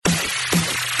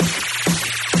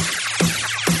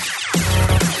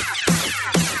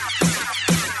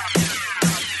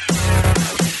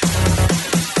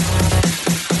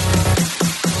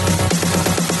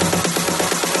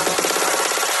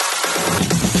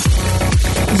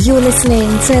You're listening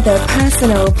to the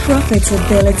Personal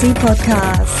Profitability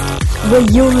Podcast, where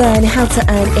you'll learn how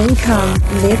to earn income,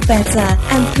 live better,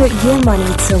 and put your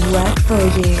money to work for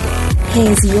you.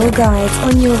 Here's your guide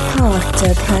on your path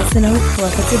to personal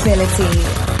profitability,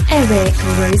 Eric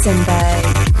Rosenberg.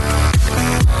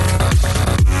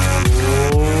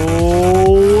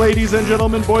 Ladies and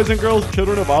gentlemen, boys and girls,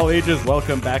 children of all ages,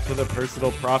 welcome back to the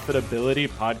Personal Profitability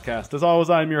Podcast. As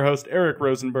always, I'm your host, Eric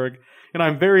Rosenberg, and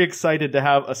I'm very excited to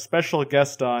have a special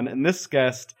guest on. And this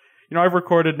guest, I've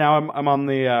recorded now. I'm on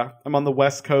the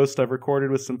West Coast. I've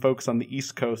recorded with some folks on the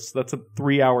East Coast. That's a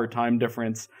 3-hour time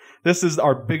difference. This is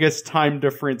our biggest time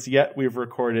difference yet we've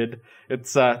recorded.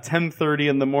 It's 10:30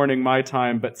 in the morning my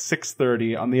time, but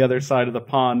 6:30 on the other side of the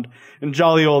pond in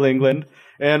jolly old England.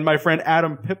 And my friend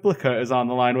Adam Piplica is on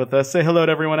the line with us. Say hello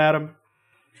to everyone, Adam.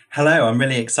 Hello, I'm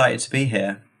really excited to be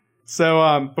here.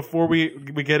 So before we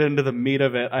get into the meat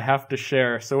of it, I have to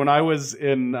share. So when I was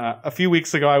a few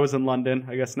weeks ago, I was in London,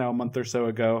 I guess now a month or so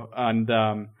ago, and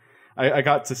I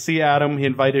got to see Adam. He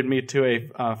invited me to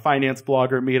a finance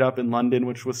blogger meetup in London,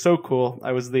 which was so cool.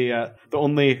 I was the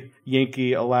only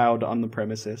Yankee allowed on the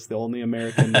premises, the only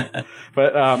American.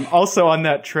 But also on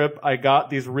that trip, I got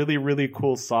these really, really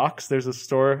cool socks. There's a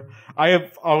store. I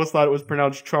have always thought it was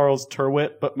pronounced Charles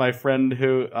Tyrwhitt, but my friend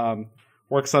who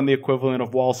works on the equivalent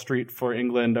of Wall Street for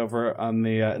England over on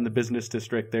the in the business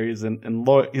district there. He's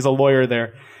a lawyer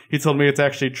there. He told me it's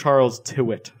actually Charles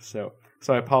Tyrwhitt. So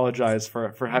I apologize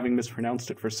for having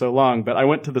mispronounced it for so long. But I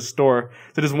went to the store.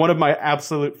 That is one of my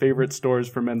absolute favorite stores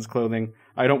for men's clothing.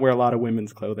 I don't wear a lot of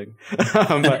women's clothing.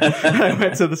 But I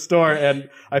went to the store and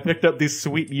I picked up these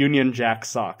sweet Union Jack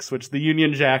socks, which the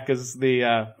Union Jack is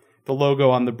the logo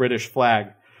on the British flag.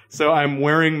 So I'm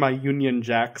wearing my Union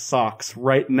Jack socks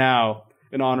right now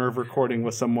in honor of recording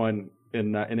with someone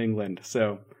in England.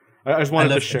 So I just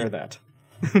wanted to share that.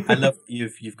 I love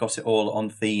you've got it all on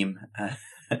theme.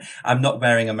 I'm not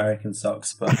wearing American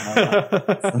socks, but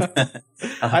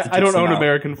I don't own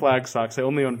American flag socks. I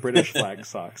only own British flag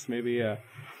socks. Maybe I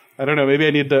don't know. Maybe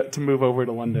I need to move over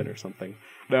to London or something.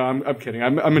 No, I'm kidding.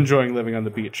 I'm enjoying living on the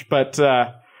beach. But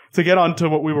to get on to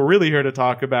what we were really here to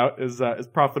talk about is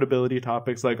profitability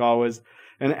topics, like always.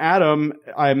 And Adam,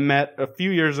 I met a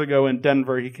few years ago in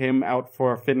Denver. He came out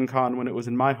for FinCon when it was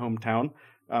in my hometown.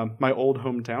 My old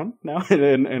hometown now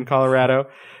in Colorado.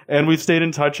 And we've stayed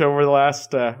in touch over the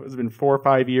last, it's been 4 or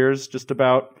 5 years, just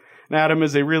about. And Adam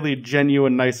is a really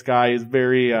genuine, nice guy. He's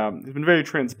been very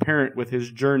transparent with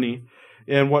his journey.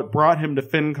 And what brought him to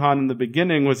FinCon in the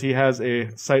beginning was he has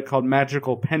a site called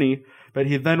Magical Penny, but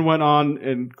he then went on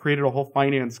and created a whole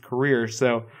finance career.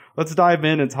 So let's dive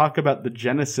in and talk about the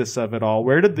genesis of it all.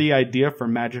 Where did the idea for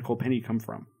Magical Penny come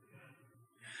from?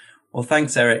 Well,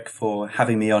 thanks, Eric, for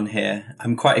having me on here.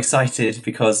 I'm quite excited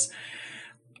because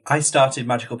I started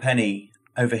Magical Penny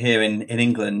over here in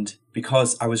England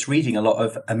because I was reading a lot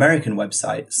of American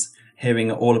websites,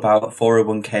 hearing all about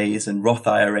 401ks and Roth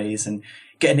IRAs and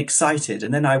getting excited.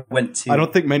 And then I went to... I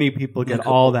don't think many people get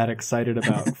all that excited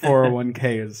about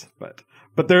 401ks,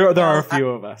 but there are a few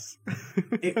of us.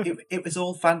 It was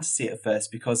all fantasy at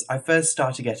first because I first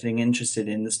started getting interested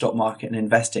in the stock market and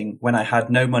investing when I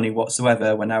had no money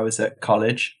whatsoever when I was at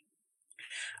college.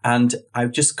 And I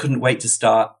just couldn't wait to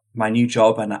start my new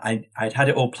job. And I'd had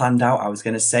it all planned out. I was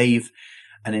going to save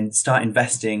and then start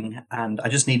investing. And I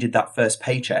just needed that first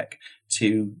paycheck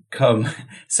to come.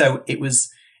 So it was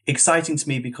exciting to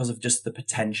me because of just the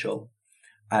potential.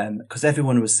 Because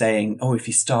everyone was saying, oh, if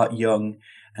you start young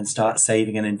and start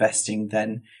saving and investing,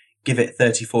 then give it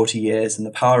 30, 40 years and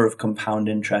the power of compound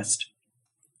interest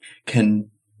can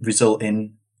result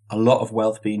in a lot of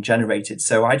wealth being generated.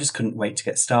 So I just couldn't wait to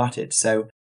get started. So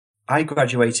I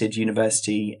graduated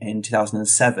university in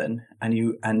 2007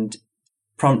 and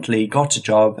promptly got a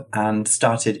job and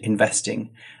started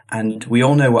investing. And we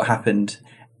all know what happened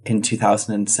in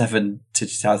 2007 to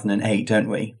 2008, don't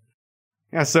we?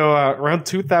 Yeah, so around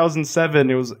 2007,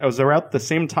 it was around the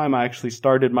same time I actually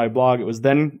started my blog. It was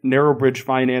then Narrow Bridge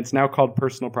Finance, now called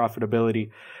Personal Profitability.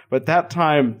 But at that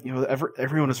time,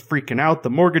 everyone was freaking out. The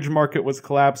mortgage market was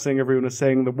collapsing. Everyone was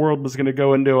saying the world was going to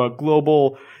go into a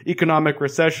global economic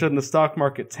recession. The stock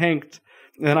market tanked.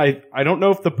 And I don't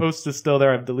know if the post is still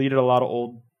there. I've deleted a lot of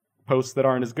old posts that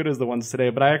aren't as good as the ones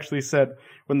today. But I actually said,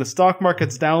 when the stock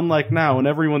market's down like now and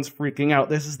everyone's freaking out,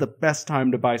 this is the best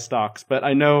time to buy stocks. But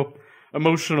I know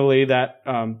emotionally that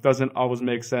doesn't always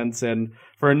make sense, and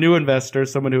for a new investor,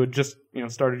 someone who had just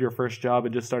started your first job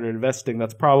and just started investing,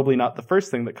 that's probably not the first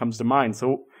thing that comes to mind.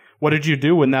 So what did you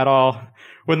do when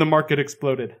the market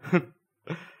exploded?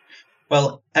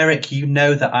 Well, Eric, you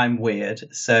know that I'm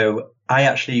weird. So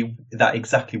that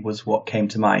exactly was what came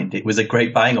to mind. It was a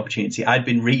great buying opportunity. I'd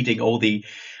been reading all the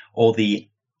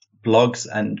blogs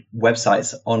and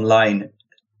websites online,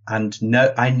 and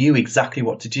I knew exactly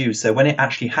what to do. So when it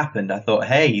actually happened, I thought,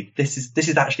 hey, this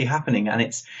is actually happening,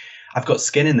 and I've got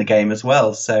skin in the game as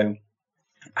well. So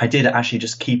I did actually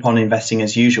just keep on investing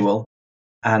as usual.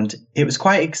 And it was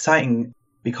quite exciting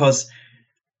because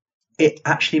it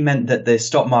actually meant that the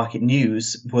stock market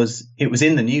news was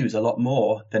in the news a lot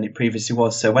more than it previously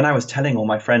was. So when I was telling all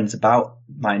my friends about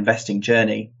my investing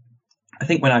journey, I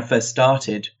think when I first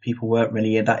started, people weren't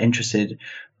really that interested.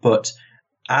 But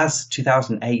as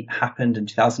 2008 happened and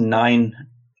 2009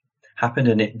 happened,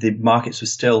 and the markets were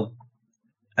still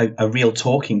a real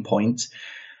talking point,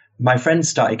 my friends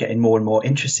started getting more and more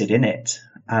interested in it.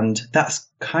 And that's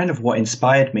kind of what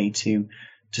inspired me to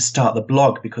start the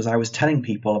blog, because I was telling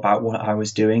people about what I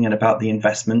was doing and about the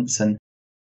investments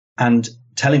and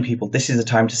telling people this is the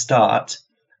time to start.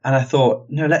 And I thought,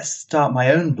 no, let's start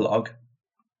my own blog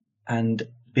and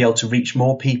be able to reach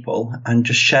more people and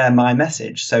just share my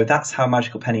message. So that's how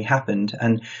Magical Penny happened.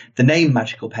 And the name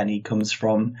Magical Penny comes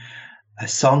from a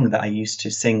song that I used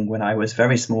to sing when I was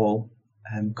very small,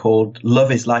 called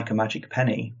Love is Like a Magic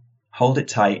Penny. Hold it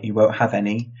tight, you won't have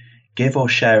any. Give or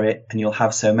share it and you'll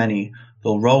have so many.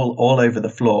 They'll roll all over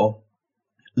the floor.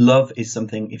 Love is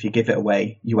something, if you give it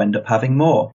away, you end up having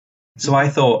more. So I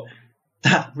thought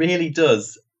that really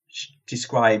does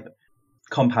describe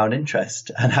compound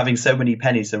interest and having so many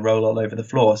pennies that roll all over the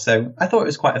floor. So I thought it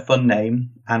was quite a fun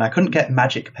name, and I couldn't get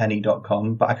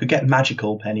magicpenny.com, but I could get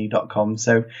magicalpenny.com.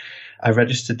 So I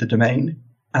registered the domain,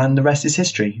 and the rest is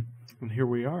history. And here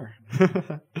we are.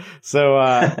 So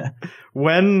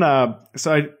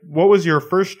what was your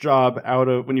first job out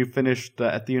of when you finished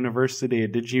at the university?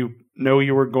 Did you know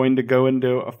you were going to go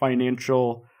into a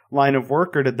financial line of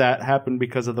work, or did that happen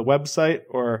because of the website,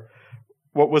 or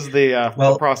what was the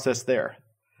process there?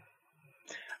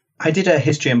 I did a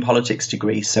history and politics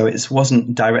degree, so it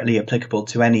wasn't directly applicable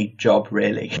to any job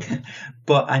really.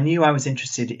 But I knew I was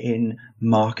interested in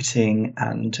marketing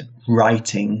and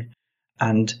writing,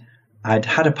 and I'd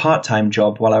had a part-time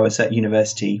job while I was at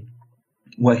university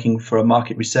working for a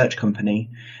market research company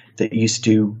that used to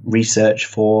do research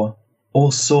for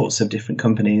all sorts of different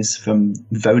companies, from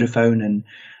Vodafone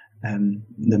and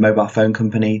the mobile phone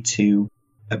company to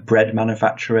a bread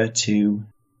manufacturer to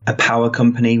a power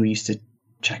company. We used to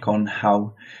check on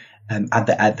how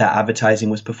their advertising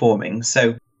was performing.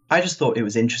 So I just thought it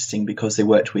was interesting because they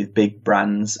worked with big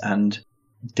brands and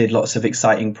did lots of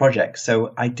exciting projects.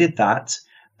 So I did that.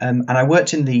 And I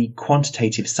worked in the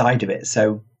quantitative side of it,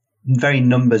 so very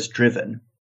numbers driven.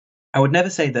 I would never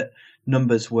say that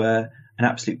numbers were an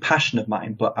absolute passion of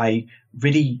mine, but I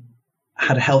really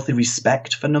had a healthy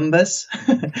respect for numbers.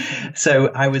 So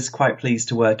I was quite pleased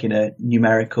to work in a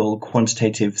numerical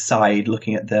quantitative side,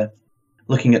 looking at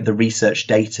the research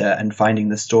data and finding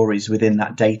the stories within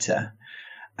that data.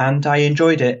 And I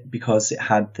enjoyed it because it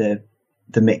had the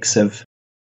mix of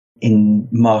in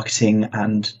marketing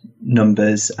and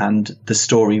numbers and the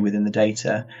story within the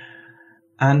data.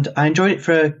 And I enjoyed it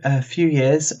for a few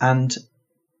years, and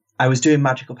I was doing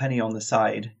Magical Penny on the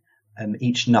side.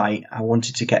 Each night I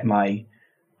wanted to get my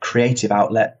creative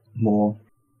outlet more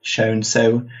shown.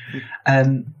 So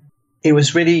it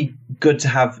was really good to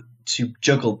have to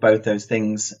juggle both those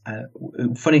things.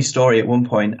 Funny story, at one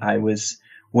point I was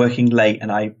working late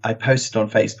and I posted on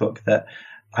Facebook that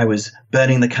I was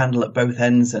burning the candle at both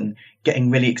ends and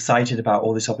getting really excited about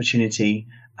all this opportunity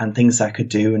and things I could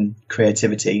do and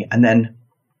creativity. And then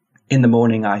in the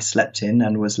morning I slept in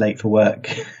and was late for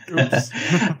work.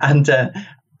 And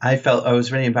I felt I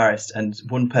was really embarrassed. And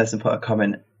one person put a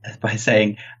comment by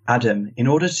saying, Adam, in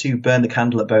order to burn the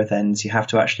candle at both ends, you have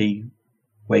to actually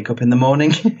wake up in the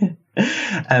morning.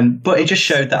 But it just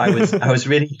showed that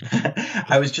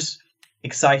I was just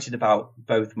excited about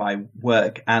both my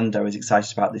work, and I was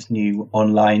excited about this new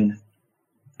online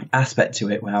aspect to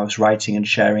it when I was writing and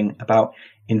sharing about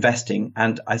investing.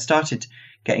 And I started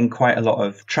getting quite a lot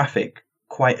of traffic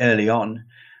quite early on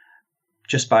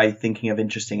just by thinking of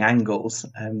interesting angles.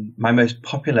 My most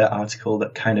popular article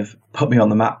that kind of put me on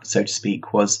the map, so to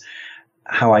speak, was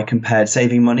how I compared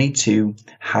saving money to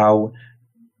how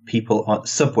people on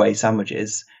Subway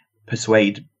sandwiches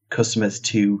persuade customers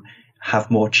to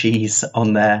have more cheese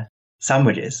on their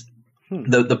sandwiches.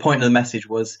 The point of the message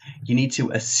was you need to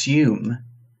assume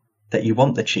that you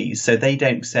want the cheese. So they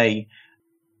don't say,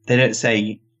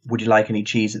 would you like any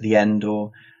cheese at the end?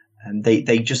 Or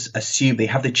they just assume they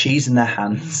have the cheese in their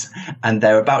hands and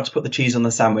they're about to put the cheese on the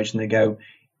sandwich and they go,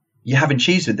 you're having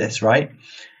cheese with this, right?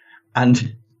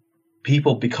 And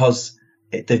people, because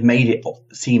they've made it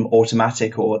seem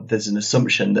automatic, or there's an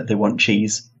assumption that they want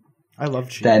cheese. I love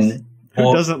cheese. Then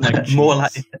who doesn't like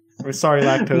cheese? We're sorry,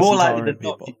 lactose more likely than intolerant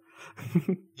people.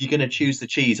 not, you're going to choose the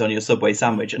cheese on your Subway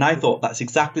sandwich. And I thought that's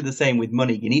exactly the same with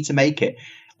money. You need to make it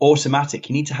automatic.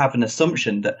 You need to have an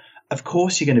assumption that, of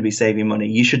course, you're going to be saving money.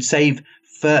 You should save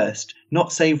first,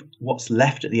 not save what's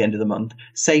left at the end of the month.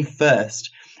 Save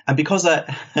first. And because I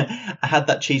had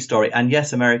that cheese story, and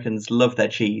yes, Americans love their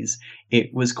cheese,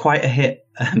 it was quite a hit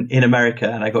in America,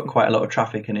 and I got quite a lot of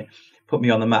traffic, and it put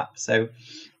me on the map. So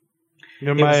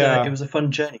it was a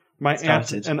fun journey. My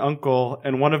aunt and uncle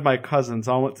and one of my cousins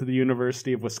all went to the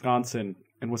University of Wisconsin.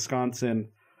 And Wisconsin,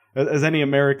 as any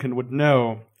American would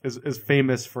know, is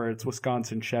famous for its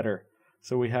Wisconsin cheddar.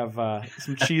 So we have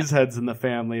some cheeseheads in the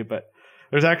family, but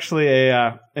there's actually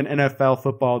an NFL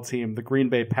football team, the Green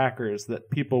Bay Packers,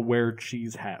 that people wear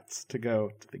cheese hats to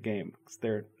go to the game because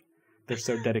they're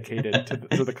so dedicated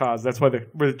to the cause. That's where the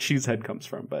cheesehead comes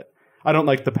from. But I don't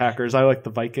like the Packers. I like the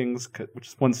Vikings, which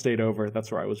is one state over.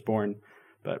 That's where I was born.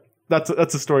 But that's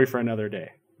a story for another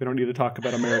day. We don't need to talk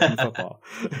about American football.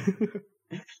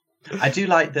 I do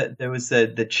like that there was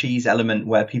the cheese element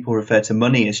where people refer to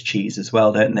money as cheese as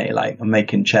well, don't they? Like, I'm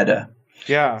making cheddar.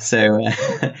 Yeah. So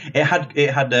it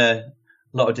had a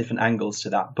lot of different angles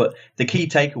to that. But the key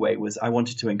takeaway was I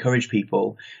wanted to encourage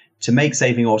people to make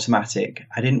saving automatic.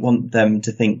 I didn't want them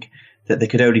to think that they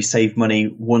could only save money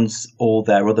once all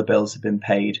their other bills have been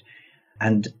paid.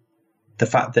 And the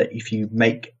fact that if you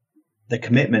make the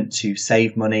commitment to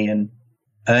save money and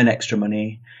earn extra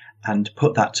money and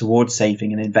put that towards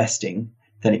saving and investing,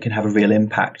 then it can have a real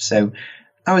impact. So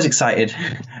I was excited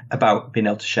about being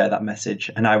able to share that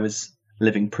message, and I was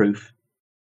living proof.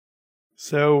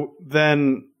 So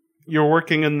then you're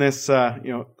working in this,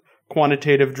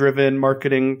 quantitative driven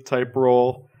marketing type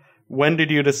role. When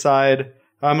did you decide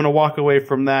I'm going to walk away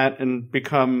from that and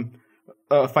become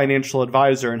a financial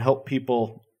advisor and help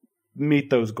people meet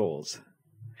those goals?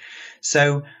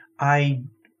 So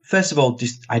first of all,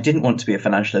 I didn't want to be a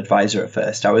financial advisor at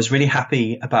first. I was really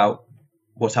happy about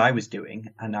what I was doing,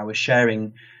 and I was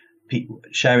sharing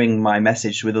my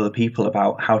message with other people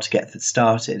about how to get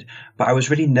started. But I was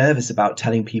really nervous about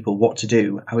telling people what to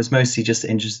do. I was mostly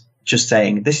just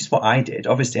saying, this is what I did.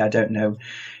 Obviously, I don't know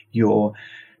your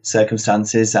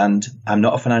circumstances, and I'm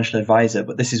not a financial advisor,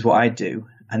 but this is what I do.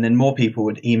 And then more people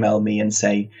would email me and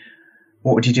say,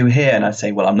 what would you do here? And I'd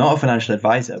say, well, I'm not a financial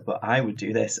advisor, but I would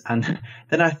do this. And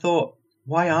then I thought,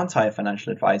 why aren't I a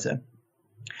financial advisor?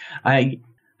 I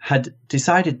had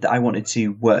decided that I wanted to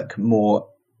work more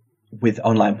with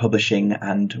online publishing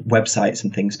and websites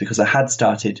and things because I had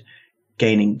started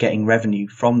getting revenue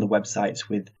from the websites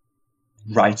with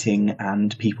writing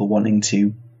and people wanting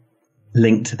to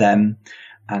link to them,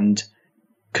 and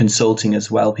consulting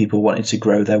as well. People wanted to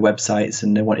grow their websites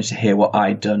and they wanted to hear what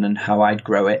I'd done and how I'd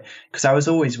grow it, because I was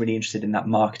always really interested in that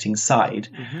marketing side.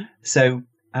 Mm-hmm. So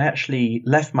I actually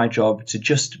left my job to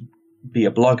just be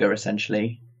a blogger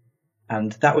essentially.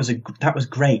 And that was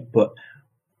great, but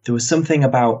there was something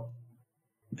about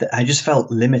that I just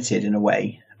felt limited in a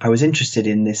way. I was interested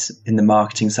in the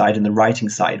marketing side and the writing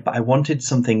side, but I wanted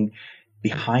something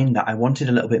behind that. I wanted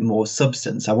a little bit more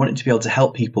substance. I wanted to be able to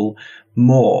help people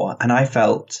more. And I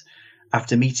felt,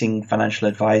 after meeting financial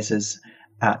advisors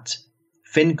at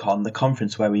FinCon, the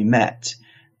conference where we met,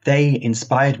 they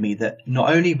inspired me that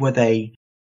not only were they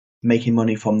making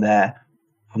money from their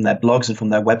blogs and from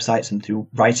their websites and through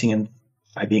writing and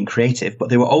by being creative, but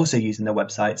they were also using their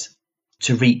websites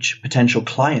to reach potential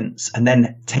clients and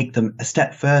then take them a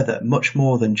step further, much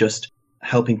more than just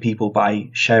helping people by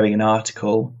sharing an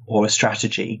article or a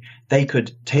strategy. They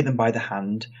could take them by the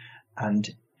hand and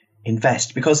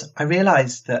invest, because I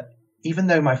realized that even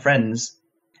though my friends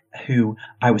who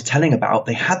I was telling about,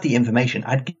 they had the information,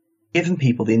 I'd given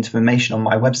people the information on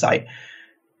my website.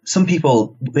 Some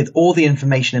people with all the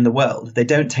information in the world, they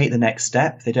don't take the next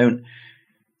step. They don't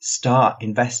start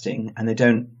investing, and they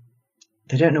don't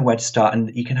know where to start,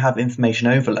 and you can have information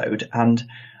overload. And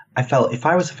I felt if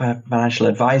I was a financial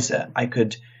advisor, I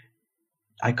could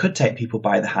take people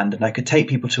by the hand, and I could take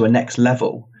people to a next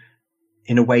level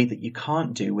in a way that you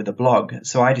can't do with a blog.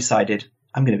 So I decided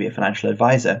I'm going to be a financial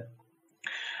advisor.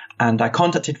 And I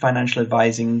contacted financial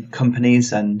advising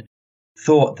companies and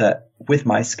thought that with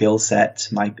my skill set,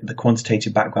 the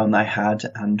quantitative background I had,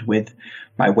 and with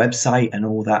my website and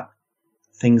all that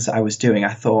things that I was doing,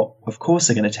 I thought, of course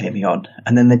they're going to take me on.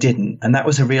 And then they didn't. And that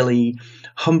was a really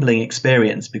humbling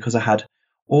experience, because I had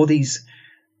all these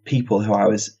people who I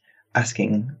was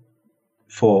asking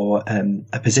for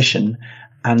a position,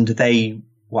 and they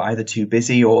were either too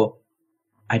busy, or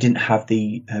I didn't have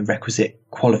the requisite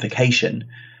qualification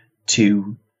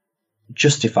to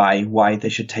justify why they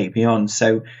should take me on.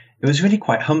 So it was really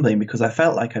quite humbling, because I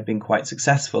felt like I'd been quite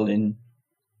successful in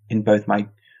both my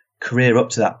career up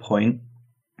to that point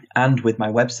and with my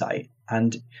website.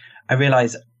 And I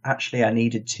realized actually I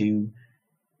needed to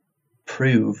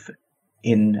prove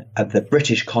in the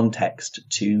British context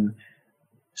to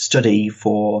study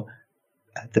for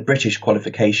the British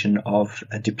qualification of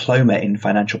a diploma in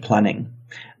financial planning.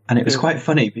 And it was quite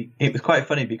funny. It was quite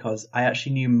funny because I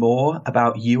actually knew more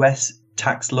about US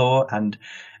tax law and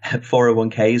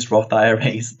 401ks, Roth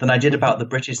IRAs than I did about the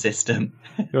British system.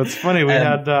 It's funny. We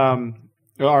had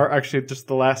actually just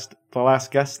the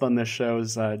last guest on this show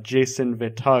is Jason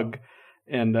Vitug,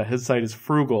 and his site is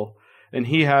Frugal, and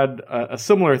he had a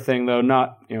similar thing, though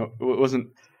not, it wasn't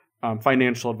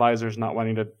financial advisors not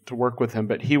wanting to work with him,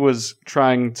 but he was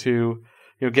trying to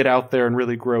get out there and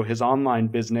really grow his online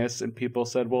business. And people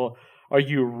said, well, are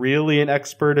you really an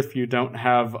expert if you don't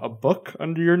have a book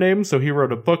under your name? So he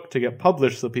wrote a book to get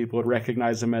published so people would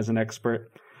recognize him as an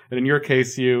expert. And in your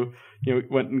case, you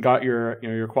went and got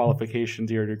your qualifications,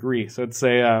 your degree. So it's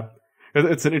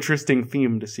an interesting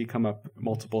theme to see come up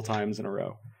multiple times in a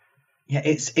row. Yeah,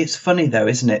 it's funny though,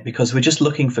 isn't it? Because we're just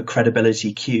looking for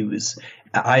credibility cues.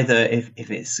 Either if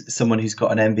it's someone who's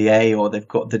got an MBA, or they've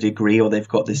got the degree, or they've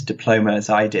got this diploma as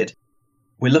I did,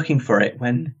 we're looking for it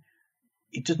when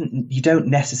you don't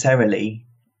necessarily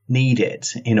need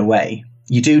it in a way.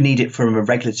 You do need it from a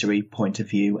regulatory point of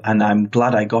view, and I'm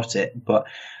glad I got it. But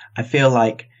I feel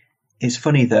like it's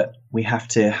funny that we have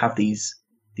to have these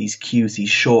cues,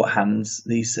 these shorthands,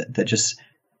 these that just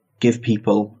give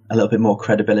people a little bit more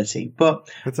credibility. But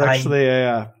it's actually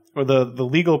the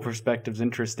legal perspective is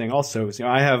interesting also.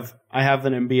 I have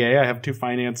an MBA, I have 2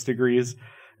 finance degrees,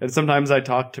 and sometimes I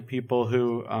talk to people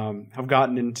who have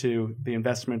gotten into the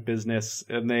investment business,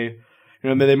 and they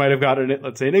might have gotten,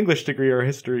 let's say, an English degree or a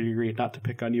history degree, not to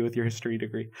pick on you with your history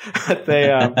degree. But they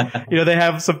they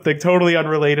have something totally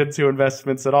unrelated to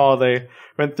investments at all. They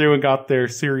went through and got their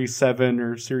Series 7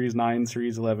 or Series 9,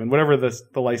 Series 11, whatever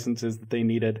the licenses that they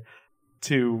needed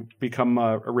to become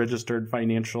a registered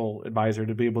financial advisor,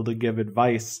 to be able to give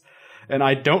advice. And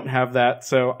I don't have that,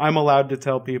 so I'm allowed to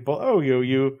tell people,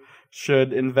 you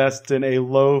should invest in a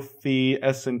low-fee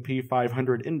S&P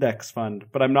 500 index fund.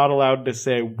 But I'm not allowed to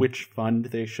say which fund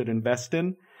they should invest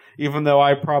in, even though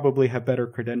I probably have better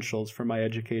credentials for my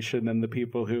education than the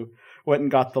people who went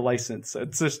and got the license.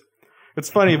 It's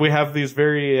funny. We have these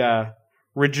very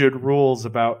rigid rules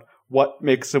about what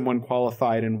makes someone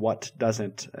qualified and what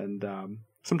doesn't. And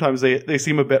sometimes they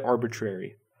seem a bit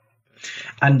arbitrary.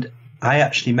 And I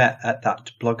actually met at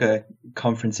that blogger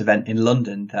conference event in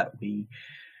London that we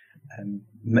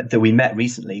met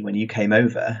recently when you came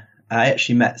over. I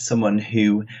actually met someone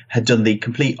who had done the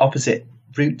complete opposite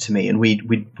route to me, and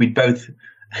we'd both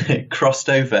crossed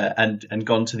over and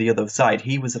gone to the other side.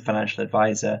 He was a financial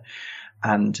advisor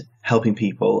and helping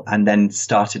people, and then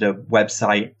started a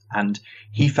website, and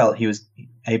he felt he was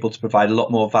able to provide a lot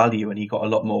more value, and he got a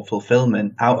lot more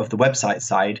fulfillment out of the website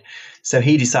side. So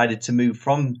he decided to move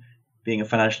from being a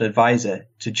financial advisor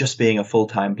to just being a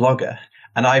full-time blogger.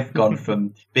 And I've gone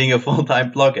from being a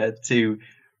full-time blogger to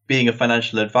being a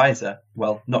financial advisor.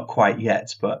 Well, not quite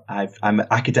yet, but I'm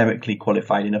academically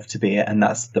qualified enough to be it, and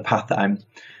that's the path that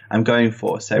I'm going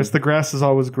for. So the grass is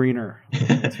always greener.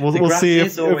 We'll see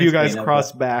if you guys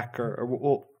cross back, or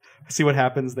we'll see what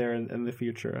happens there in the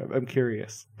future. I'm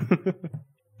curious.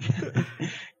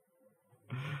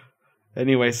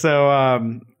 Anyway,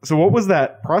 so what was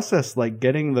that process like,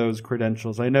 getting those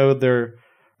credentials? I know they're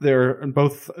in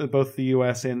both the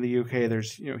US and the UK.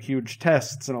 There's huge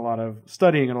tests and a lot of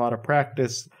studying and a lot of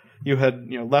practice. You had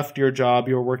left your job,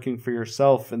 you were working for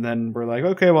yourself, and then we're like,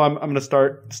 okay, well, I'm going to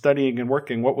start studying and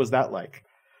working. What was that like?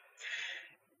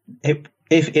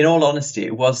 If in all honesty,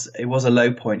 it was a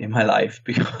low point in my life,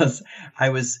 because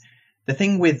the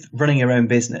thing with running your own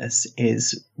business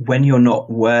is when you're not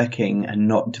working and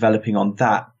not developing on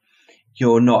that,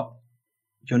 you're not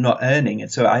earning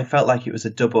it. So I felt like it was a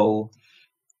double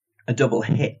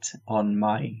hit on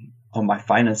my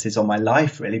finances, on my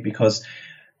life, really, because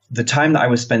the time that I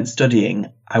was spent studying,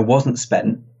 I wasn't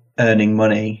spent earning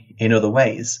money in other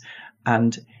ways.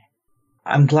 And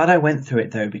I'm glad I went through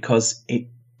it, though, because it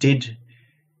did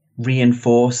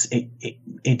reinforce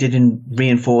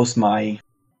my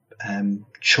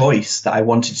choice that I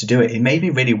wanted to do it. It made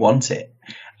me really want it.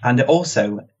 And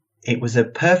also, it was a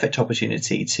perfect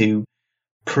opportunity to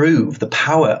prove the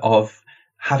power of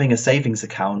having a savings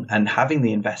account and having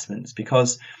the investments,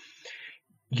 because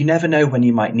you never know when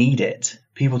you might need it.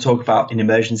 People talk about an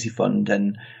emergency fund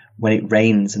and when it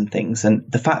rains and things. And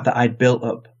the fact that I'd built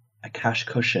up a cash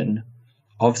cushion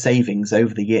of savings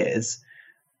over the years,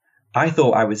 I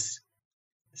thought I was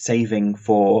saving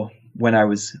for when I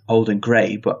was old and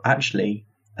grey, but actually,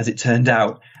 as it turned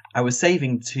out, I was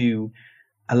saving to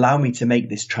allow me to make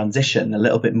this transition a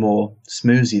little bit more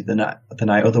smoothly than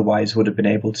I otherwise would have been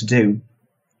able to do.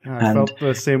 I felt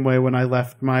the same way when I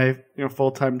left my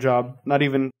full-time job. Not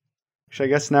even, I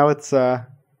guess now it's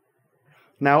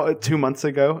now 2 months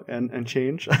ago and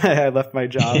change. I left my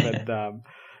job and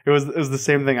it was the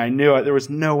same thing. I knew there was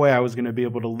no way I was going to be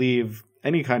able to leave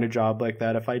any kind of job like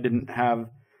that if I didn't have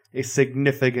a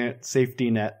significant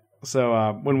safety net.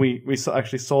 So when we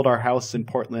actually sold our house in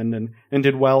Portland and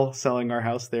did well selling our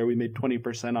house there, we made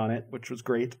 20% on it, which was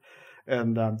great.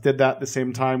 And did that the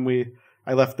same time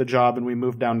I left the job and we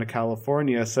moved down to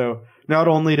California. So not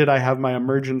only did I have my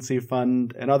emergency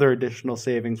fund and other additional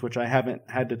savings, which I haven't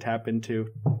had to tap into,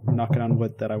 I'm knocking on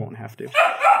wood that I won't have to.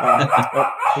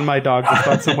 And my dog just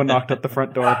thought someone knocked at the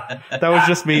front door. That was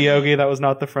just me, Yogi. That was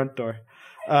not the front door.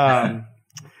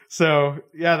 So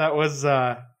yeah, that was,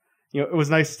 it was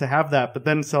nice to have that. But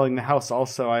then selling the house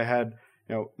also, I had,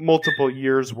 multiple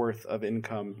years worth of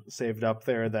income saved up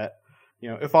there that,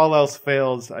 if all else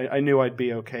fails, I knew I'd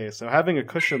be okay. So having a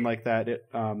cushion like that,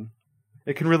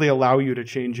 it can really allow you to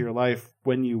change your life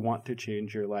when you want to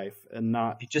change your life and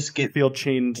not feel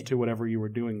chained to whatever you were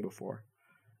doing before.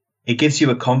 It gives you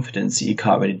a confidence that you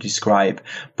can't really describe,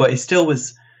 but it still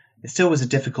was a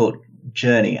difficult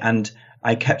journey. And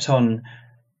I kept on.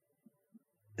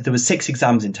 There were 6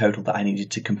 exams in total that I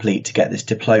needed to complete to get this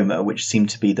diploma, which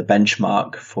seemed to be the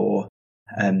benchmark for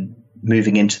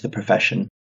moving into the profession.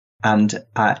 And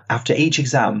after each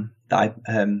exam that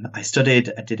I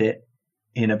studied, I did it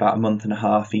in about a month and a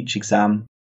half, each exam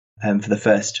for the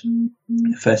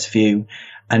first few.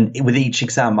 And with each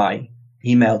exam, I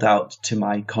emailed out to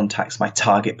my contacts, my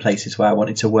target places where I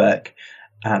wanted to work,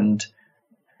 and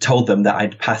told them that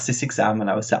I'd passed this exam and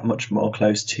I was that much more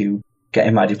close to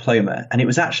getting my diploma. And it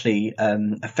was actually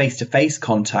a face-to-face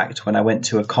contact when I went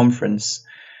to a conference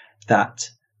that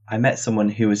I met someone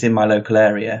who was in my local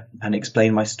area and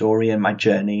explained my story and my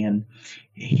journey, and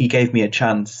he gave me a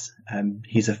chance.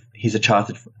 He's a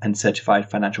chartered and certified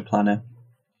financial planner,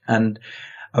 and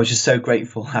I was just so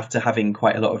grateful after having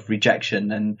quite a lot of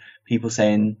rejection and people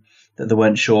saying that they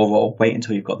weren't sure or wait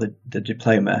until you've got the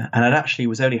diploma. And I actually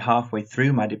was only halfway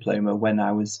through my diploma when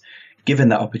I was given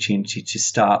that opportunity to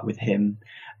start with him,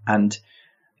 and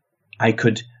I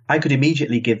could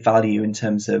immediately give value in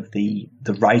terms of the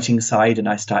writing side, and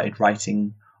I started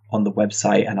writing on the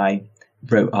website, and I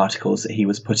wrote articles that he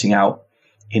was putting out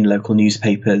in local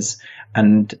newspapers,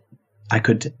 and I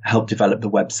could help develop the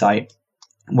website,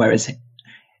 whereas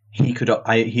he could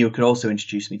also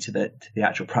introduce me to the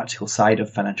actual practical side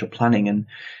of financial planning and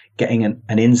getting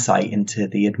an insight into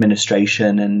the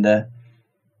administration and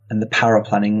the power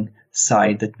planning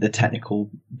side, the technical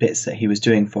bits that he was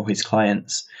doing for his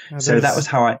clients. So that was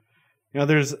how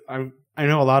I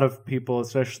know a lot of people,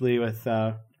 especially with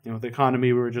the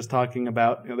economy we were just talking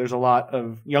about. There's a lot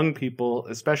of young people,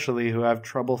 especially, who have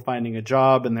trouble finding a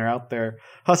job, and they're out there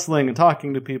hustling and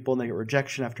talking to people, and they get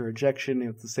rejection after rejection.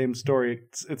 It's the same story.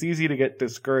 It's easy to get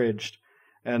discouraged,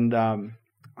 and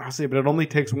honestly, but it only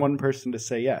takes one person to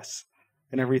say yes,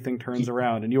 and everything turns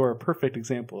around. And you are a perfect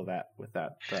example of that. With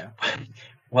that.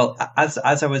 Well, as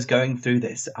I was going through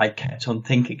this, I kept on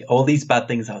thinking all these bad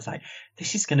things. I was like,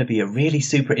 this is going to be a really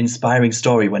super inspiring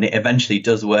story when it eventually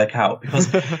does work out,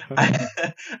 because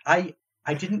I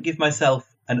didn't give myself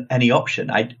any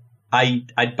option.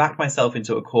 I'd backed myself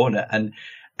into a corner, and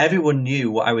everyone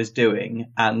knew what I was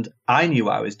doing, and I knew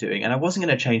what I was doing, and I wasn't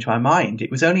going to change my mind.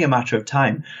 It was only a matter of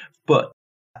time. But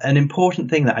an important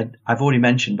thing that I've already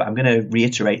mentioned, but I'm going to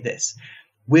reiterate this.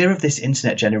 We're of this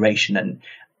internet generation, and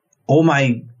all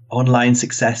my online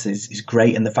success is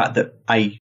great. And the fact that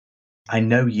I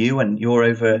know you and you're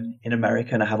over in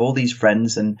America and I have all these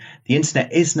friends, and the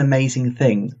internet is an amazing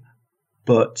thing,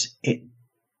 but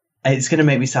it's going to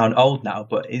make me sound old now,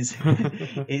 but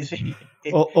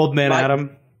old man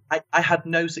Adam. I had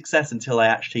no success until I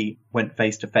actually went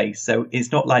face to face. So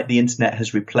it's not like the internet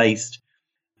has replaced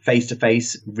face to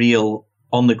face, real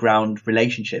on the ground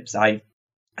relationships.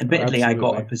 Admittedly, I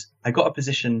got a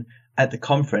position at the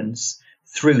conference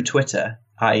through Twitter.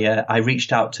 I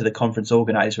reached out to the conference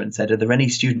organizer and said, "Are there any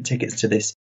student tickets to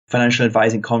this financial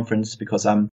advising conference? Because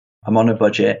I'm on a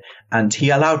budget." And he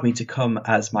allowed me to come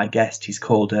as my guest. He's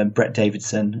called Brett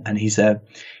Davidson, and he's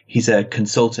a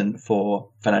consultant for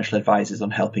financial advisors on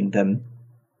helping them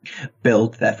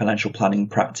build their financial planning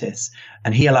practice.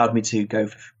 And he allowed me to go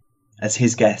as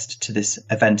his guest to this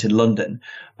event in London,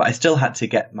 but I still had to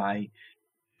get my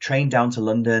train down to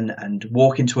London and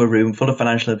walk into a room full of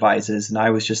financial advisors. And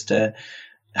I was just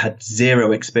had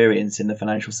zero experience in the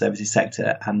financial services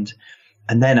sector. And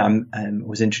then I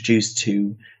was introduced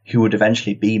to who would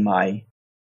eventually be my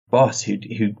boss, who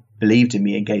believed in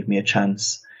me and gave me a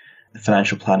chance, a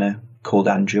financial planner called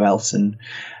Andrew Elson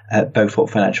at Beaufort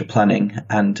Financial Planning.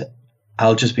 And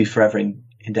I'll just be forever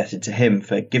indebted to him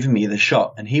for giving me the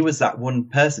shot. And he was that one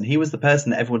person. He was the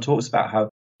person that everyone talks about, how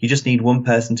you just need one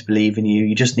person to believe in you.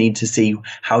 You just need to see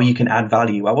how you can add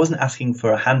value. I wasn't asking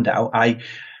for a handout. I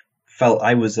felt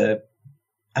I was a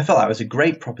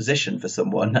great proposition for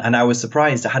someone, and I was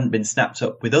surprised I hadn't been snapped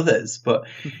up with others. But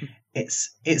it's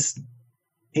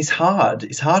hard.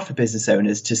 It's hard for business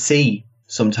owners to see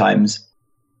sometimes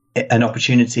an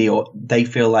opportunity, or they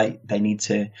feel like they need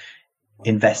to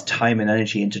invest time and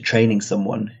energy into training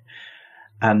someone,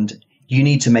 and you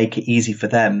need to make it easy for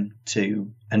them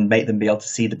and make them be able to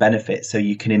see the benefit, so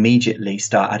you can immediately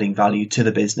start adding value to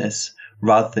the business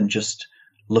rather than just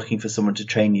looking for someone to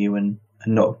train you and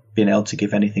not being able to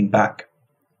give anything back.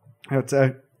 It's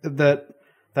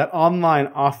that online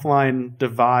offline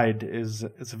divide is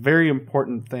a very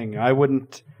important thing. I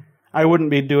wouldn't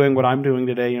be doing what I'm doing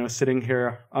today, sitting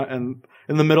here and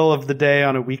in the middle of the day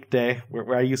on a weekday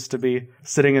where I used to be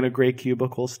sitting in a gray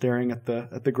cubicle staring at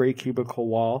the gray cubicle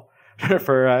wall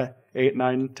for 8,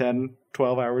 9, 10,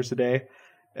 12 hours a day.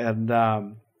 And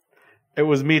it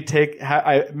was me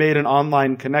I made an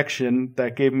online connection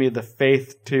that gave me the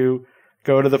faith to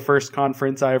go to the first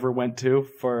conference I ever went to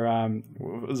for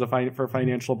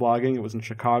financial blogging. It was in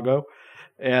Chicago.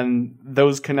 And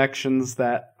those connections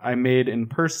that I made in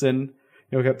person,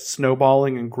 kept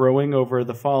snowballing and growing over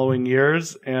the following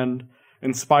years and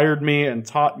inspired me and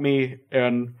taught me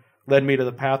and led me to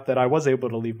the path that I was able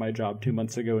to leave my job 2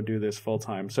 months ago and do this full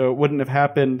time. So it wouldn't have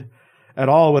happened at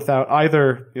all without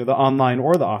either the online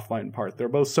or the offline part. They're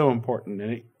both so important.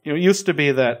 And it used to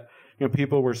be that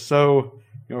people were so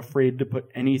afraid to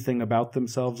put anything about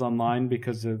themselves online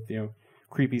because of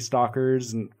creepy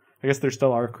stalkers, and I guess there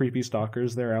still are creepy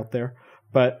stalkers there out there.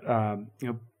 But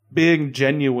being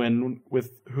genuine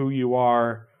with who you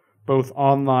are, both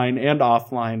online and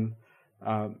offline,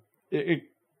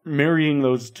 marrying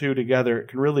those two together, it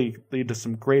can really lead to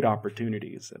some great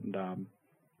opportunities. And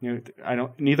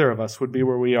neither of us would be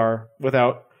where we are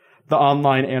without the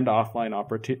online and offline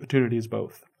opportunities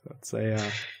both. It's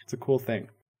a cool thing.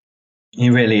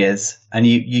 It really is, and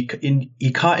you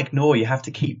can't ignore. You have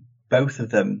to keep both of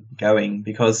them going,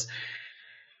 because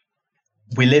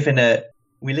we live in the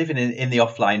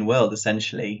offline world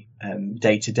essentially,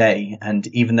 day to day. And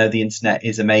even though the internet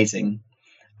is amazing,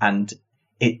 and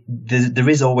there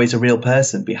is always a real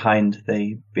person behind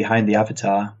the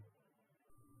avatar.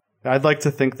 I'd like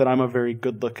to think that I'm a very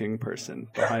good-looking person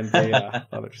behind the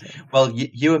other thing. Well,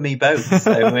 you and me both.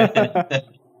 So.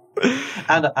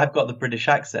 And I've got the British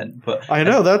accent, but I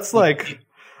know that's like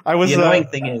I was. The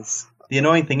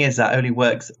annoying thing is that only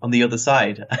works on the other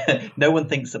side. No one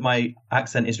thinks that my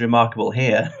accent is remarkable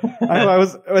here.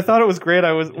 I thought it was great.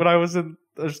 When I was in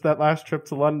that last trip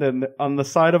to London, on the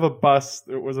side of a bus,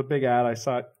 there was a big ad. I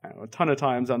saw it a ton of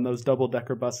times on those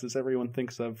double-decker buses everyone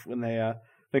thinks of when they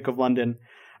think of London.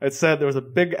 It said there was a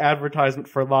big advertisement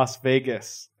for Las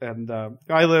Vegas, and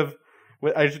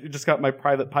I just got my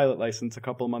private pilot license a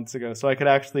couple of months ago, so I could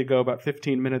actually go about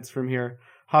 15 minutes from here,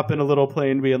 hop in a little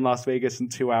plane, be in Las Vegas in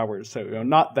 2 hours. So,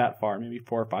 not that far, maybe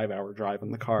 4 or 5 hour drive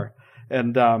in the car.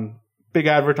 And big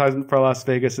advertisement for Las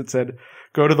Vegas. It said,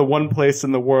 go to the one place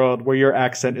in the world where your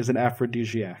accent is an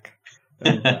aphrodisiac.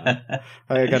 And,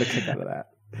 I got a kick out of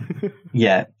that.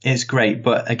 Yeah, it's great.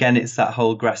 But again, it's that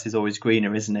whole grass is always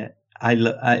greener, isn't it?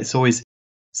 It's always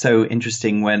so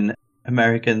interesting when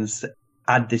Americans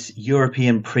add this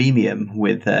European premium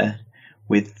with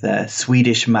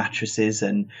Swedish mattresses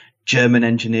and German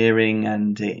engineering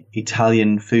and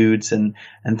Italian foods and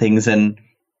things, and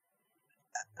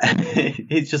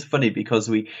it's just funny because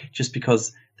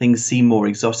things seem more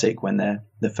exotic when they're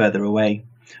further away.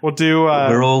 Well,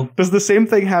 does the same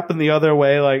thing happen the other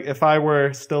way? Like if I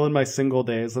were still in my single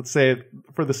days, let's say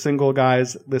for the single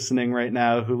guys listening right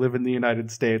now who live in the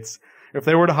United States, if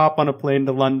they were to hop on a plane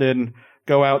to London,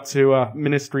 go out to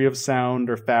Ministry of Sound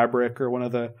or Fabric or one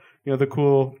of the the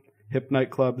cool hip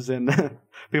nightclubs, and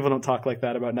people don't talk like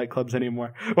that about nightclubs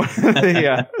anymore. One of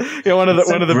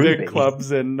the big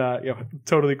clubs in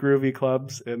totally groovy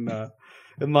clubs in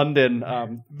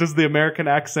London. Does the American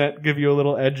accent give you a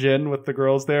little edge in with the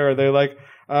girls there? Are they like,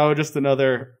 oh, just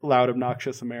another loud,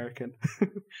 obnoxious American?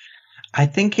 I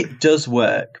think it does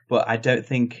work, but I don't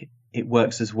think it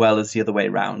works as well as the other way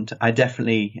around. I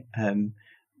definitely,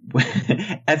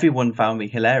 everyone found me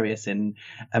hilarious in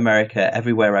America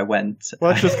everywhere I went.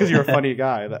 Well, that's just because you're a funny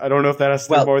guy. I don't know if that has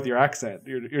to do more with your accent.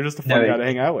 You're just a fun guy to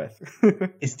hang out with.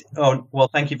 Well,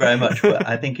 thank you very much. But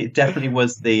I think it definitely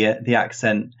was the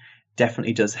accent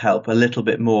definitely does help a little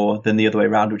bit more than the other way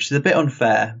around, which is a bit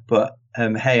unfair. But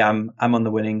hey, I'm on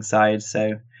the winning side,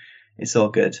 so it's all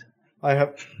good. I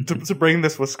have to bring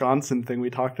this Wisconsin thing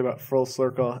we talked about full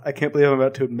circle. I can't believe I'm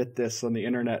about to admit this on the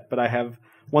internet, but I have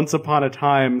once upon a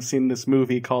time seen this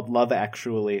movie called Love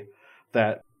Actually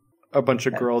that a bunch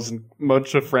of girls and a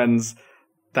bunch of friends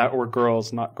that were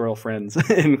girls, not girlfriends,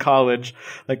 in college,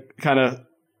 like kind of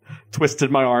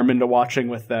twisted my arm into watching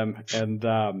with them.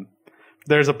 And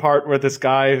there's a part where this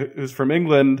guy who's from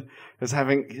England he's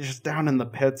just down in the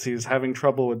pits. He's having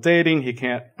trouble with dating.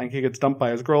 I think he gets dumped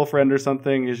by his girlfriend or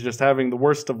something. He's just having the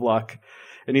worst of luck.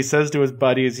 And he says to his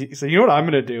buddies, he said, you know what I'm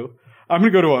going to do? I'm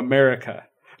going to go to America.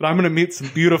 And I'm going to meet some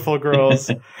beautiful girls.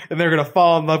 And they're going to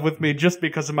fall in love with me just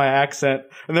because of my accent.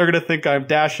 And they're going to think I'm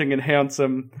dashing and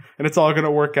handsome. And it's all going to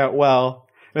work out well.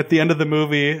 And at the end of the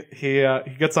movie, he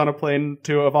gets on a plane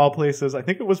to, of all places, I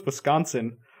think it was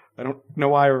Wisconsin. I don't know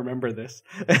why I remember this.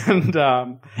 And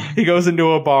he goes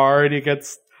into a bar and he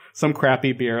gets some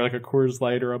crappy beer, like a Coors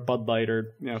Light or a Bud Light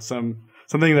or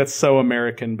something that's so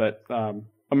American, but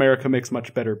America makes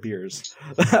much better beers.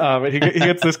 But he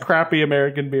gets this crappy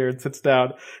American beer and sits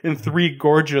down, and 3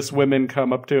 gorgeous women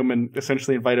come up to him and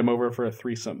essentially invite him over for a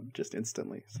threesome just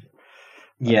instantly.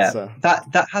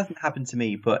 That hasn't happened to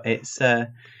me, but it's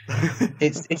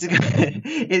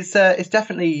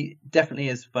definitely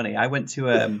is funny. I went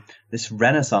to this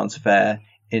Renaissance fair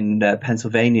in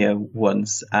Pennsylvania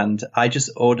once, and I just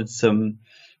ordered some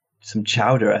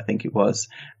chowder, I think it was,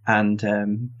 and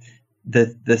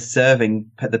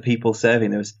the people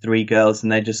serving, there was 3 girls,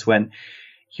 and they just went,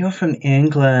 "You're from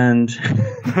England,"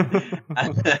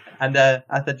 and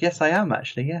I said, "Yes, I am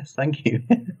actually. Yes, thank you."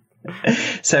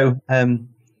 So,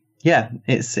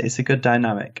 it's a good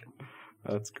dynamic.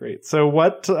 That's great. So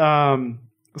what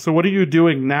are you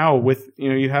doing now with,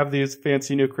 you have these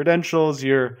fancy new credentials,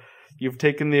 you've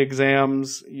taken the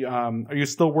exams. Are you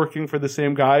still working for the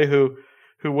same guy who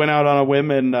went out on a whim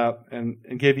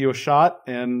and gave you a shot?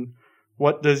 And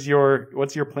what's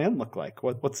your plan look like?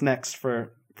 What's next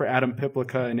for Adam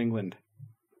Piplica in England?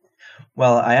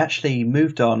 Well, I actually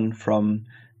moved on from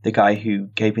the guy who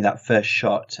gave me that first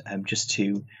shot just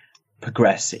to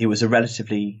progress. It was a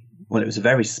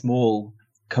very small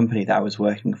company that I was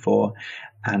working for,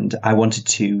 and I wanted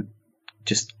to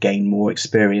just gain more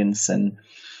experience and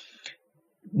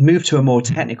move to a more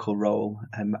technical role.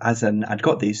 I'd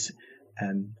got these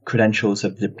credentials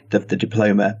of the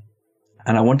diploma,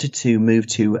 and I wanted to move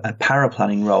to a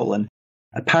paraplanning role. And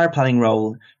a paraplanning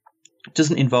role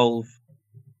doesn't involve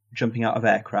jumping out of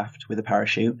aircraft with a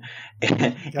parachute.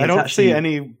 I don't see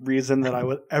any reason that I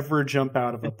would ever jump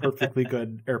out of a perfectly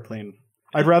good airplane.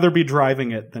 I'd rather be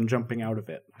driving it than jumping out of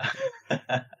it.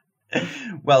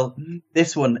 Well,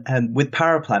 this one, with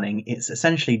paraplanning, it's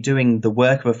essentially doing the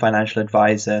work of a financial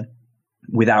advisor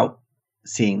without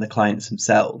seeing the clients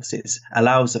themselves. It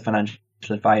allows the financial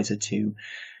advisor to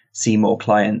see more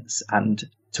clients and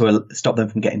to stop them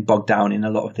from getting bogged down in a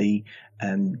lot of the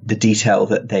detail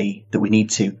that we need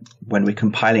to when we're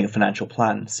compiling a financial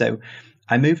plan. So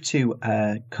I moved to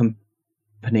a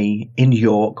company in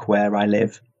York where I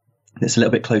live. That's a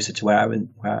little bit closer to where I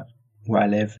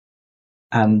live,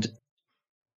 and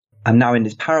I'm now in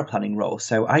this paraplanning role.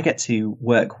 So I get to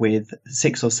work with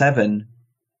 6 or 7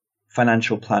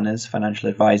 financial planners, financial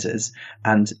advisors,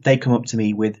 and they come up to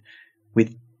me with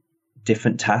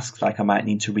different tasks. Like I might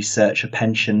need to research a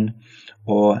pension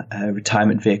or a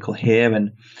retirement vehicle here,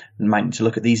 and might need to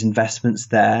look at these investments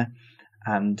there,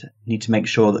 and need to make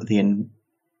sure that the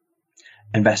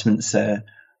investments are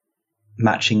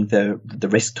matching the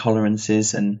risk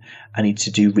tolerances, and I need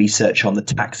to do research on the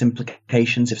tax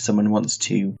implications if someone wants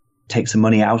to take some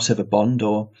money out of a bond,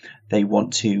 or they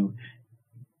want to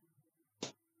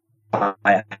buy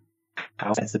a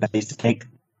house as the base to take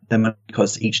the money,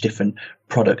 because each different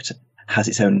product has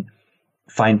its own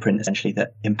fine print essentially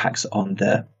that impacts on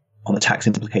the tax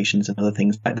implications and other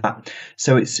things like that.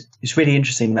 So it's really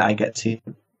interesting that I get to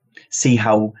see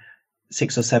how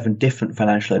 6 or 7 different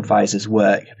financial advisors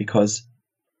work, because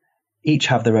each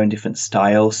have their own different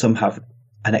style. Some have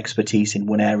an expertise in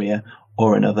one area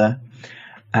or another,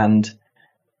 and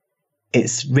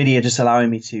it's really just allowing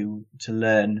me to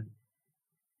learn.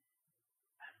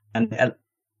 And it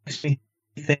makes me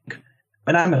think,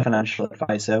 when I'm a financial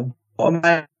advisor, what am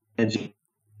I going to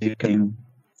do to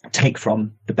take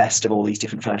from the best of all these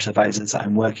different financial advisors that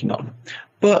I'm working on.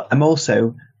 But I'm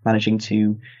also managing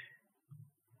to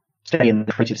stay in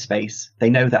the creative space. They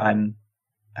know that I'm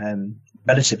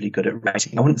relatively good at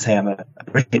writing. I wouldn't say I'm a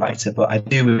brilliant writer, but I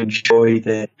do enjoy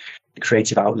the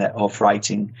creative outlet of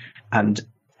writing. And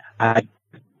I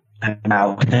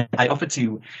offer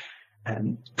to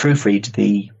proofread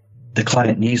the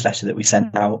client newsletter that we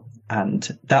send out,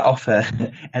 and that offer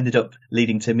ended up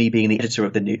leading to me being the editor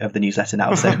of the newsletter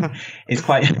now. So it's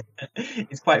quite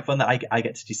fun that I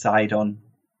get to decide on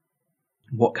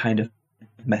what kind of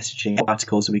messaging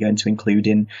articles are we going to include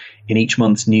in each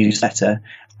month's newsletter,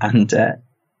 and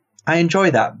I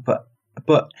enjoy that. But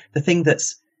the thing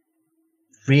that's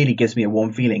really gives me a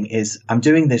warm feeling is I'm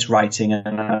doing this writing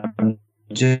and I'm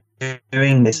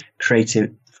doing this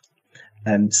creative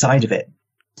side of it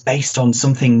based on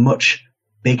something much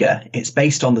bigger. It's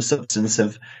based on the substance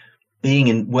of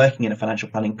working in a financial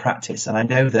planning practice, and I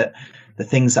know that the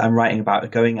things that I'm writing about are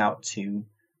going out to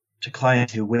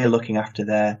clients who we're looking after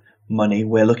their money,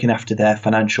 we're looking after their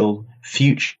financial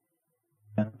future,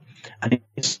 and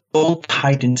it's all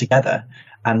tied in together.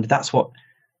 And that's what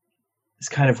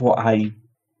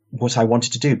I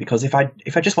wanted to do, because if I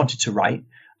just wanted to write,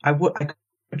 I could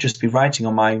just be writing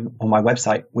on my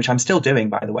website, which I'm still doing,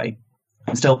 by the way.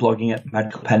 I'm still blogging at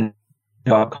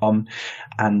magicalpen.com,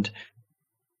 and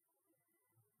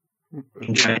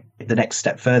the next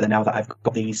step further, now that I've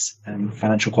got these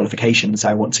financial qualifications,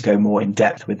 I want to go more in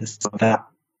depth with some of that.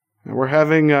 We're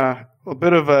having a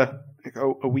bit of a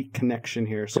weak connection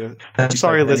here, so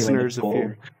sorry, listeners,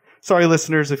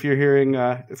 if you're hearing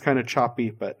it's kind of choppy,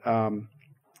 but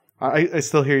I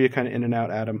still hear you kind of in and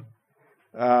out, Adam.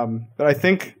 But I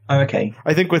think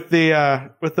I think with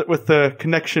the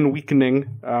connection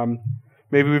weakening,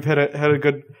 maybe we've had a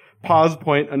good pause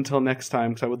point until next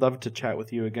time, because I would love to chat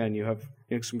with you again. You have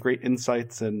some great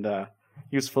insights and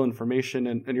useful information,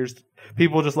 and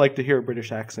people just like to hear a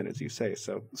British accent, as you say.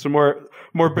 So more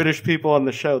British people on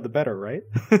the show, the better, right?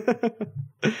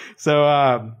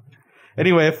 So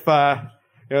anyway, if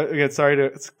again, sorry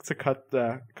to cut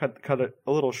it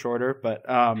a little shorter, but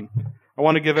I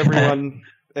want to give everyone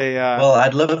a. Well,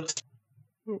 I'd love to.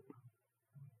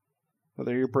 Oh,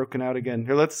 there, you're broken out again.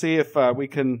 Here, let's see if we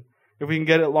can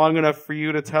get it long enough for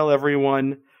you to tell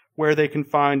everyone where they can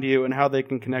find you and how they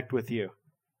can connect with you.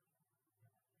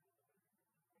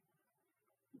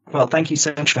 Well, thank you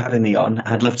so much for having me on.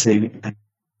 I'd love to.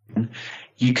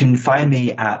 You can find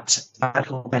me at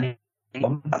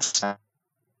magicalpen.com. That's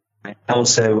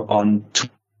also on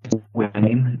Twitter with my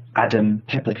name, Adam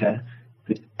Piplica,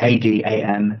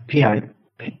 ADAMPIPLICA.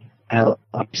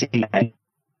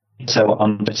 So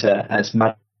on Twitter as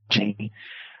Magic,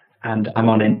 and I'm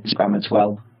on Instagram as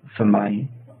well for my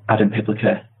Adam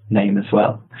Piplica name as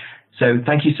well. So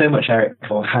thank you so much, Eric,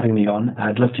 for having me on.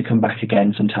 I'd love to come back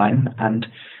again sometime, and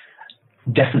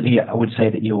definitely I would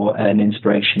say that you're an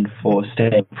inspiration for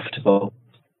staying profitable.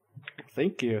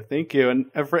 Thank you. And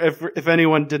if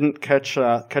anyone didn't catch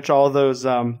all those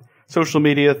social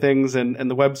media things and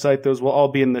the website, those will all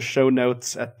be in the show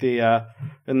notes at the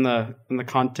in the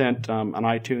content on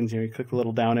iTunes. You click the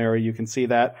little down arrow, you can see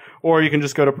that, or you can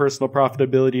just go to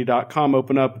personalprofitability.com,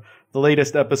 open up the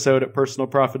latest episode at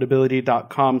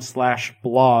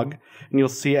personalprofitability.com/blog, and you'll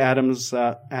see Adam's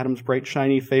bright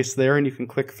shiny face there, and you can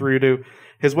click through to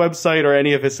his website or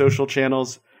any of his social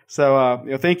channels.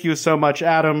 So, thank you so much,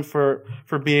 Adam, for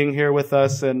being here with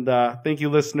us, and thank you,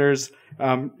 listeners.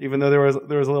 Even though there was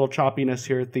a little choppiness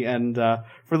here at the end,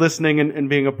 for listening and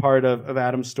being a part of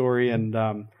Adam's story, and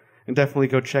definitely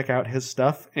go check out his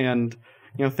stuff. And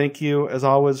thank you as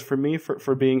always for me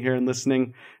for being here and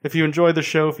listening. If you enjoy the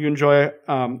show, if you enjoy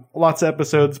lots of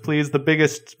episodes, please, the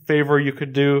biggest favor you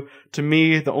could do to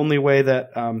me, the only way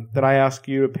that I ask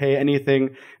you to pay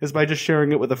anything, is by just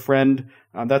sharing it with a friend.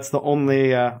 That's the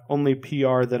only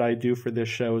PR that I do for this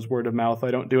show, is word of mouth.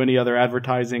 I don't do any other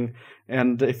advertising.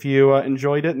 And if you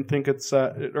enjoyed it and think it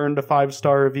earned a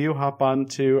 5-star review, hop on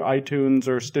to iTunes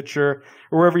or Stitcher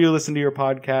or wherever you listen to your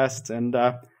podcasts and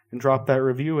drop that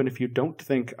review. And if you don't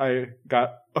think I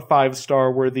got a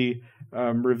 5-star worthy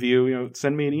review,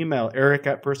 send me an email,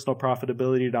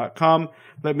 eric@personalprofitability.com.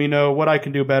 Let me know what I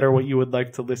can do better, what you would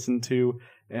like to listen to,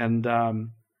 and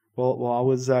we'll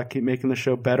always keep making the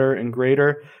show better and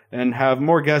greater, and have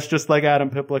more guests just like Adam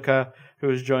Piplica, who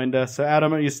has joined us. So,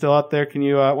 Adam, are you still out there? Can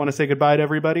you want to say goodbye to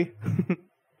everybody?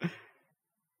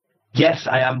 Yes,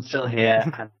 I am still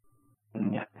here,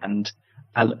 and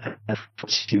I look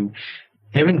forward to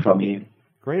hearing from you.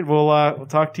 Great. We'll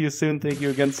talk to you soon. Thank you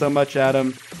again so much,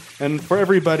 Adam. And for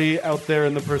everybody out there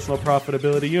in the personal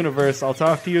profitability universe, I'll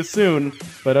talk to you soon.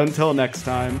 But until next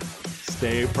time,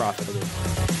 stay profitable.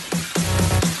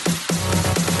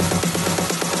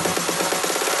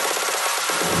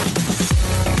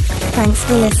 Thanks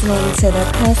for listening to the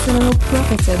Personal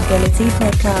Profitability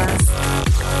Podcast.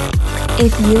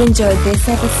 If you enjoyed this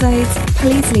episode,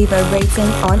 please leave a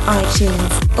rating on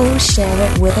iTunes or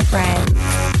share it with a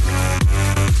friend.